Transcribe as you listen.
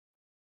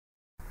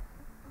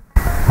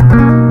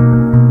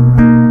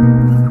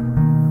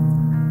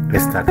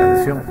Esta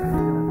canción,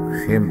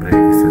 siempre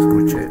que se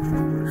escuche,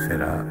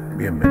 será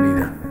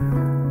bienvenida,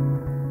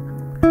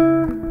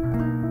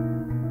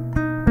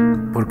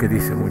 porque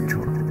dice mucho,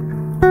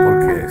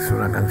 porque es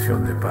una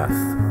canción de paz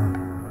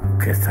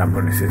que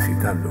estamos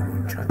necesitando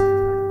mucho.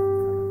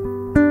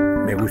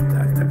 Me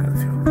gusta esta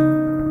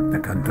canción, la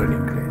canto en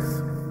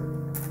inglés.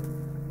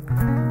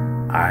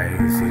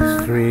 I see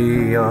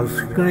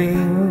trees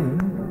green,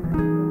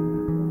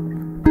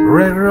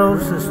 red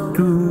roses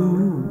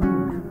too.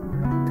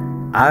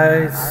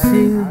 I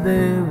see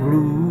the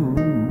blue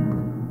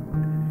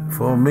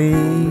for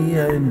me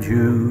and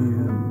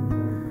you,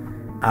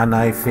 and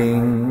I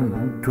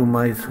think to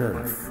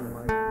myself,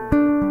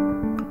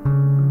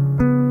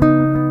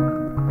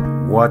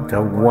 what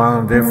a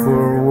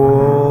wonderful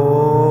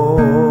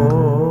world.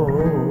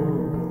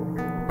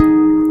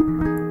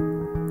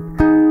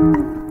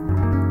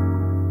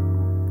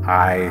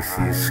 I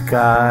see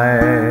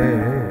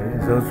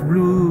skies of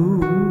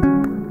blue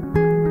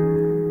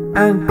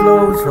and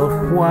clouds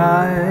of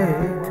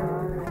white,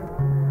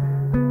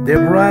 the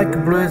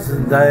bright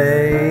blessed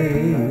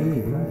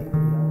day,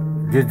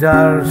 the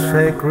dark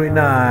sacred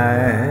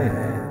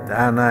night,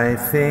 and I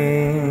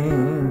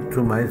think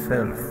to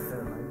myself,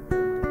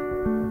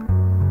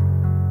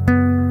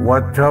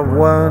 what a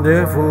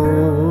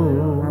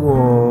wonderful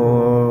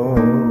world.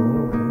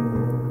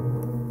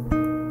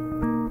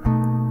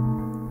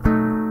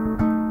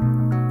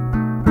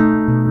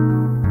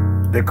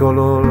 The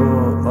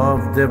color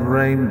of the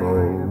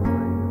rainbow,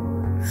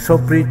 so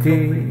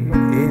pretty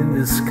in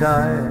the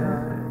sky,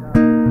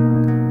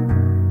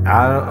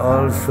 are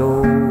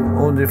also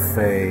on the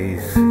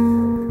face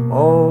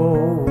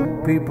of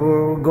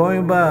people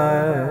going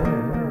by.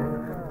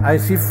 I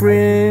see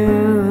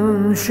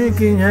friends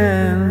shaking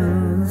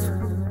hands,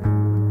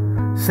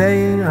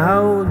 saying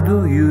how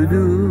do you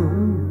do.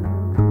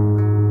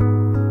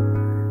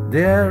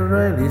 They're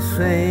really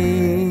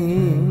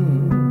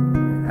saying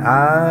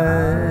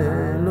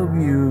I love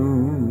you.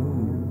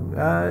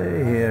 I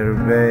hear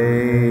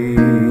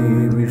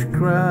babies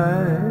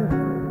cry,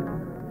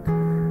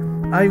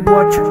 I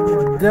watch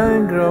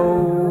them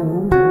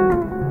grow,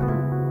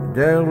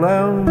 they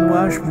learn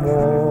much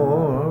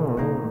more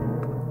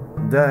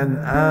than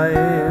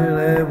I'll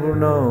ever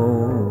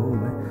know,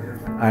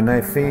 and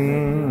I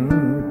think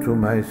to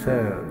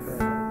myself,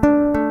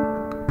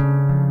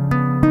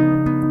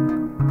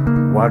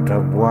 what a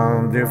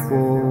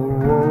wonderful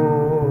world.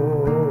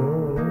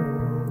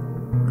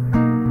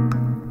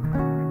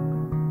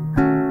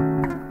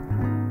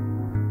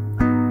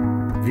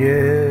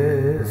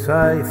 Yes,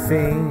 I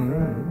think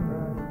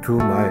to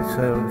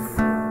myself,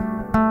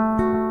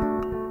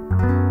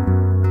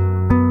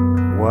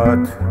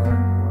 what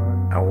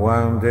a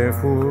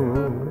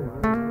wonderful